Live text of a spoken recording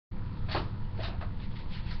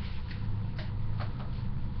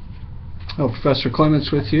Well, Professor Clements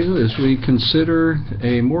with you. As we consider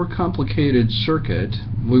a more complicated circuit,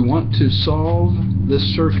 we want to solve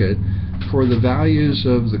this circuit for the values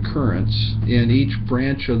of the currents in each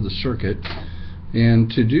branch of the circuit, and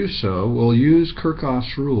to do so we'll use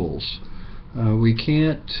Kirchhoff's rules. We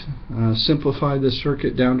can't simplify this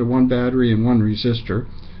circuit down to one battery and one resistor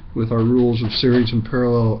with our rules of series and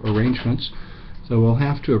parallel arrangements, so we'll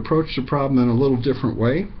have to approach the problem in a little different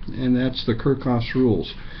way, and that's the Kirchhoff's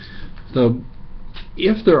rules. So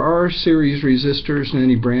if there are series resistors in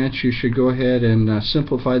any branch, you should go ahead and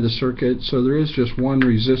simplify the circuit so there is just one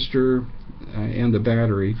resistor and the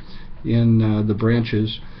battery in the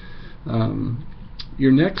branches.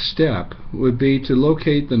 Your next step would be to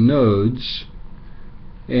locate the nodes,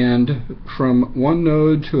 and from one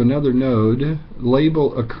node to another node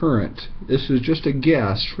label a current. This is just a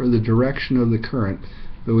guess for the direction of the current,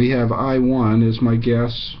 but we have I1 as my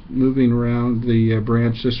guess moving around the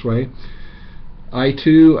branch this way.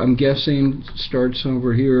 I2, I'm guessing, starts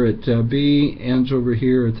over here at B, ends over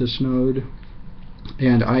here at this node.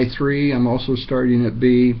 And I3, I'm also starting at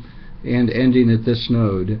B and ending at this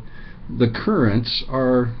node. The currents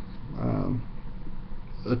are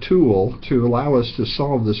a tool to allow us to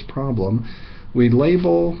solve this problem. We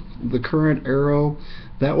label the current arrow.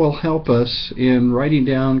 That will help us in writing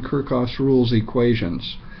down Kirchhoff's rules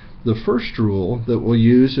equations. The first rule that we'll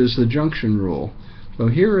use is the junction rule. So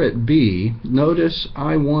here at B, notice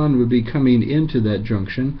I1 would be coming into that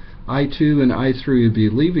junction, I2 and I3 would be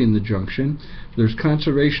leaving the junction. There's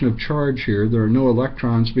conservation of charge here. There are no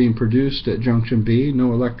electrons being produced at junction B,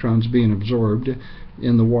 no electrons being absorbed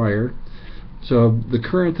in the wire. So the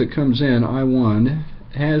current that comes in, I1,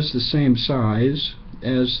 has the same size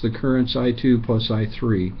as the currents I2 plus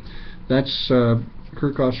I3. That's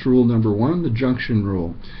Kirchhoff's rule number one, the junction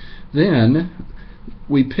rule. Then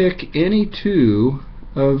we pick any two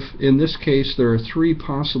of, in this case there are three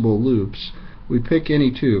possible loops. We pick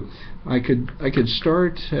any two. I could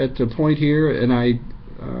start at the point here and I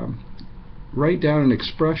write down an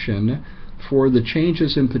expression for the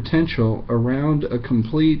changes in potential around a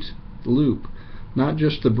complete loop, not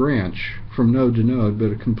just the branch from node to node,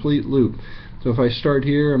 but a complete loop. So if I start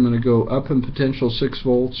here, I'm going to go up in potential 6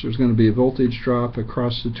 volts. There's going to be a voltage drop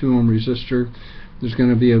across the 2 ohm resistor. There's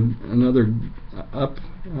going to be another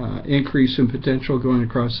increase in potential going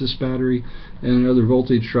across this battery, and another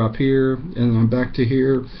voltage drop here, and I'm back to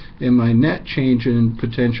here, and my net change in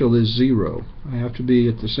potential is 0. I have to be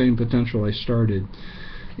at the same potential I started.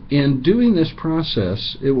 In doing this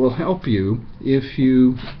process, it will help you if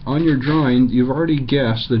you, on your drawing, you've already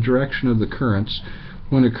guessed the direction of the currents.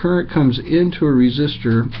 When a current comes into a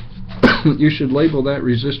resistor, you should label that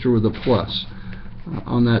resistor with a plus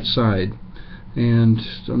on that side. And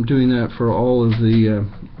so I'm doing that for all of the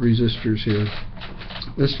resistors here.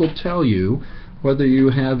 This will tell you whether you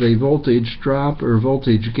have a voltage drop or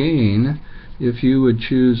voltage gain if you would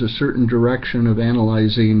choose a certain direction of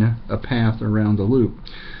analyzing a path around the loop.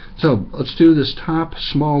 So let's do this top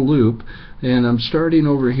small loop, and I'm starting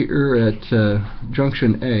over here at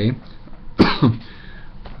junction A,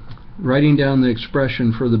 writing down the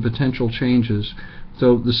expression for the potential changes.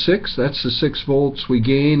 So the 6, that's the 6 volts we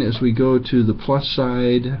gain as we go to the plus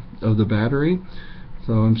side of the battery.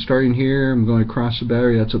 So I'm starting here, I'm going across the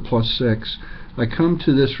battery, that's a plus 6. I come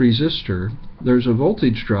to this resistor, there's a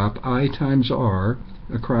voltage drop, I times R,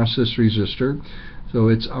 across this resistor. So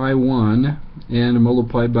it's I1 and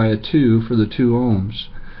multiplied by a 2 for the 2 ohms.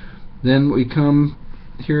 Then we come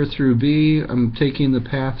here through B, I'm taking the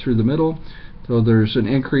path through the middle. So there's an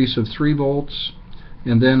increase of 3 volts.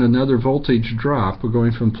 And then another voltage drop. We're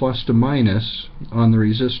going from plus to minus on the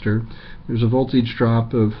resistor. There's a voltage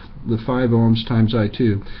drop of the 5 ohms times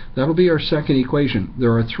I2. That'll be our second equation.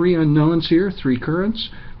 There are 3 unknowns here, 3 currents,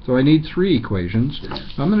 so I need 3 equations.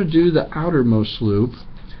 I'm going to do the outermost loop.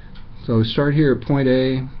 So we start here at point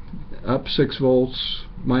A, up 6 volts,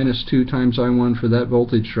 minus 2 times I1 for that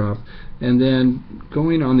voltage drop. And then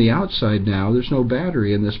going on the outside now, there's no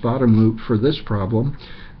battery in this bottom loop for this problem,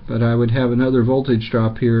 but I would have another voltage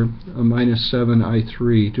drop here, a minus 7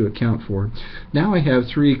 I3 to account for. Now I have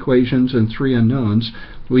 3 equations and 3 unknowns.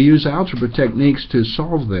 We use algebra techniques to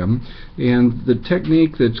solve them, and the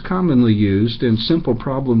technique that's commonly used in simple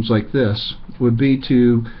problems like this would be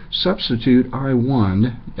to substitute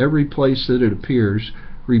I1 every place that it appears,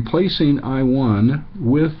 replacing I1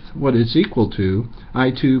 with what it's equal to,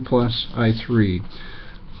 I2 plus I3.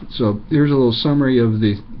 So here's a little summary of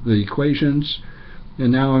the equations.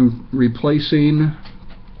 And now I'm replacing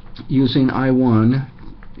using I1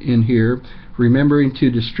 in here, remembering to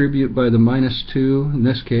distribute by the minus 2 in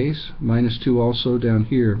this case, minus 2 also down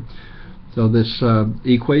here. So this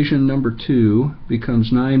equation number 2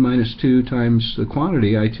 becomes 9 minus 2 times the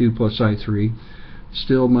quantity I2 plus I3,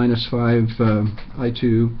 still minus 5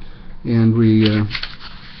 I2, and we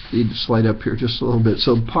need to slide up here just a little bit.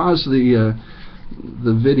 So pause the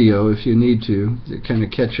video if you need to kind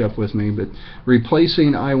of catch up with me. But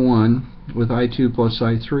replacing I1 with I2 plus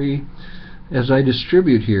I3, as I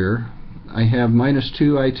distribute here, I have minus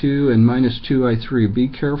 2I2 and minus 2I3. Be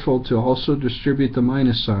careful to also distribute the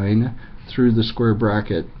minus sign through the square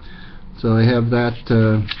bracket. So I have that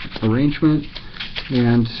arrangement.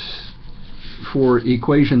 And for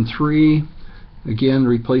equation 3, again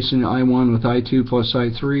replacing I1 with I2 plus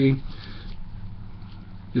I3,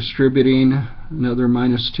 distributing another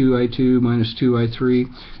minus 2I2, minus 2I3.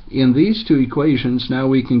 In these two equations, now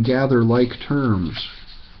we can gather like terms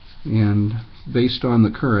and based on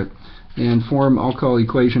the current, and form, I'll call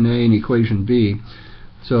equation A and equation B.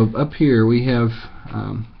 So up here we have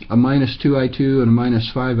a minus 2I2 and a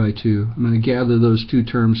minus 5I2. I'm going to gather those two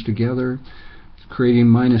terms together, creating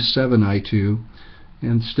minus 7I2,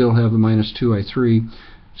 and still have the minus 2I3.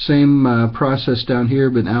 Same process down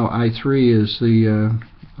here, but now I3 is the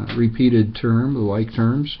repeated term, the like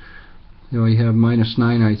terms. Now we have minus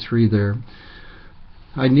 9I3 there.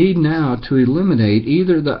 I need now to eliminate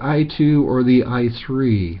either the I2 or the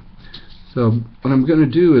I3. So what I'm going to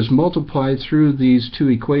do is multiply through these two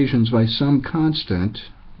equations by some constant,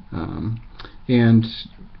 and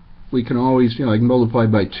we can always, I can multiply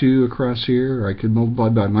by 2 across here, or I could multiply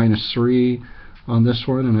by minus 3 on this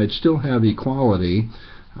one, and I'd still have equality.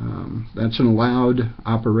 That's an allowed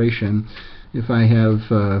operation if I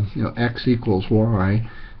have x equals y.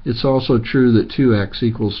 It's also true that 2x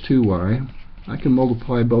equals 2y. I can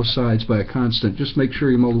multiply both sides by a constant. Just make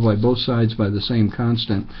sure you multiply both sides by the same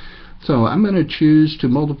constant. So I'm going to choose to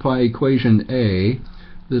multiply equation A,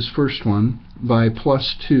 this first one, by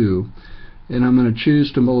plus 2, and I'm going to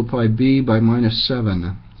choose to multiply B by minus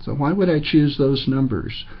 7. So why would I choose those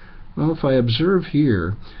numbers? Well, if I observe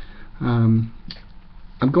here, I'm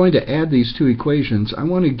going to add these two equations. I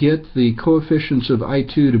want to get the coefficients of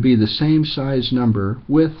I2 to be the same size number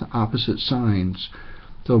with opposite signs.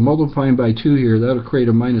 So multiplying by 2 here, that'll create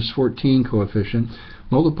a minus 14 coefficient.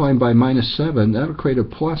 Multiplying by minus 7, that'll create a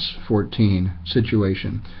plus 14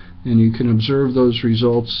 situation. And you can observe those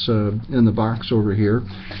results in the box over here.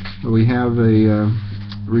 We have a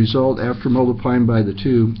result after multiplying by the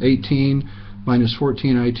 2, 18 minus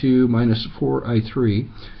 14I2 minus 4I3.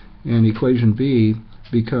 And equation B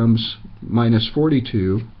becomes minus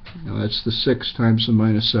 42, that's the 6 times the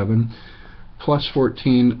minus 7, plus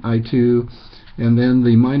 14I2, and then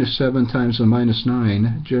the minus 7 times the minus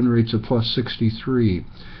 9 generates a plus 63.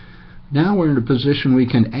 Now we're in a position we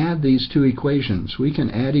can add these two equations. We can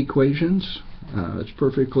add equations, it's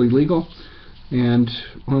perfectly legal, and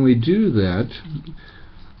when we do that,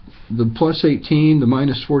 the plus 18, the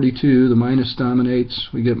minus 42, the minus dominates,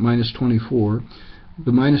 we get minus 24.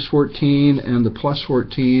 The minus 14 and the plus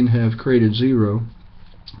 14 have created 0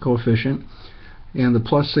 coefficient, and the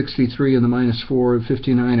plus 63 and the minus 4 of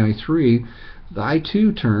 59I3, the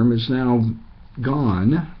I2 term is now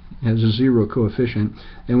gone, has a 0 coefficient,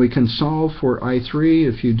 and we can solve for I3.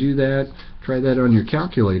 If you do that, try that on your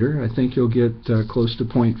calculator, I think you'll get close to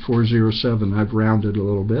 0.407. I've rounded a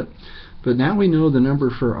little bit. But now we know the number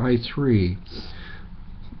for I3.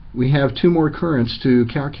 We have two more currents to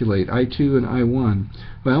calculate, I2 and I1.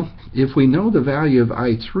 Well, if we know the value of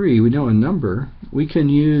I3, we know a number, we can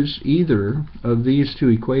use either of these two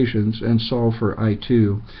equations and solve for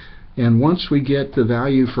I2. And once we get the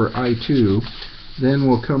value for I2, then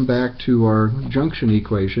we'll come back to our junction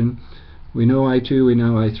equation. We know I2, we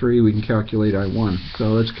know I3, we can calculate I1. So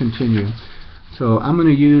let's continue. So I'm going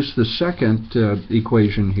to use the second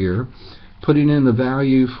equation here, putting in the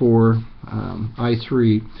value for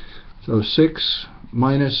I3. So 6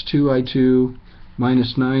 minus 2I2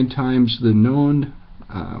 minus 9 times the known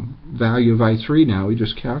value of I3 now, we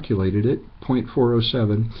just calculated it,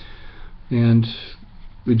 0.407. And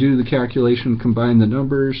we do the calculation, combine the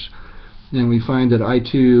numbers, and we find that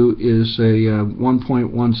I2 is a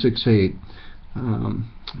 1.168.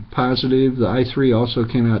 Positive. The I3 also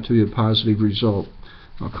came out to be a positive result.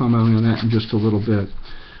 I'll comment on that in just a little bit.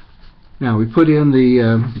 Now we put in the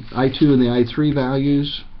I2 and the I3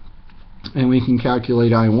 values, and we can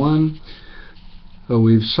calculate I1. So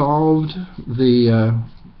we've solved the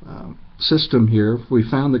system here. We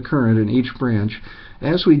found the current in each branch.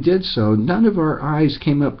 As we did so, none of our I's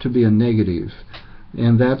came up to be a negative,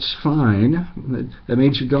 and that's fine. That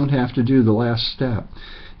means you don't have to do the last step.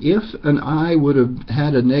 If an I would have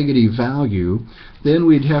had a negative value, then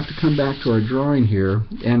we'd have to come back to our drawing here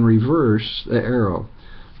and reverse the arrow.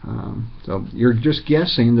 So you're just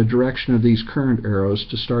guessing the direction of these current arrows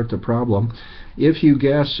to start the problem. If you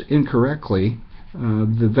guess incorrectly,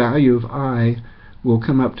 the value of I will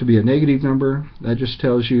come up to be a negative number. That just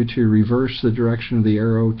tells you to reverse the direction of the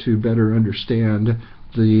arrow to better understand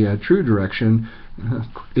the true direction,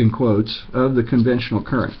 in quotes, of the conventional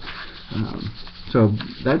current. So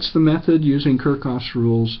that's the method using Kirchhoff's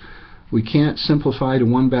rules. We can't simplify to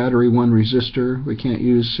one battery, one resistor. We can't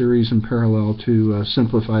use series and parallel to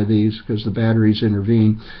simplify these because the batteries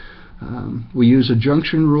intervene. We use a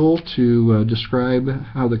junction rule to describe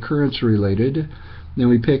how the currents are related. Then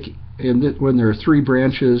we pick, when there are three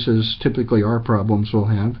branches, as typically our problems will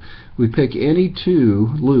have, we pick any two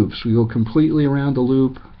loops. We go completely around the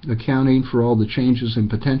loop, accounting for all the changes in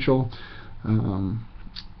potential.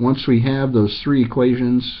 Once we have those three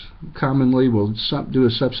equations, commonly we'll do a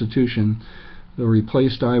substitution. We'll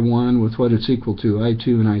replace I1 with what it's equal to, I2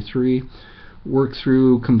 and I3, work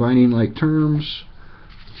through combining like terms,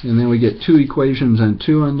 and then we get two equations and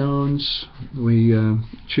two unknowns. We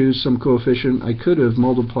choose some coefficient. I could have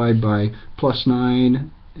multiplied by +9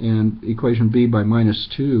 and equation B by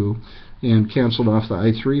 -2 and canceled off the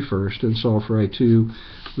I3 first and solved for I2.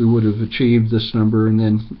 We would have achieved this number and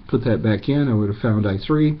then put that back in. I would have found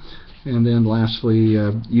I3, and then lastly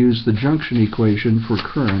use the junction equation for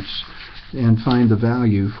currents and find the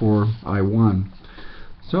value for I1.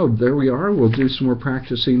 So there we are. We'll do some more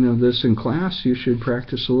practicing of this in class. You should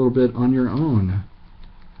practice a little bit on your own.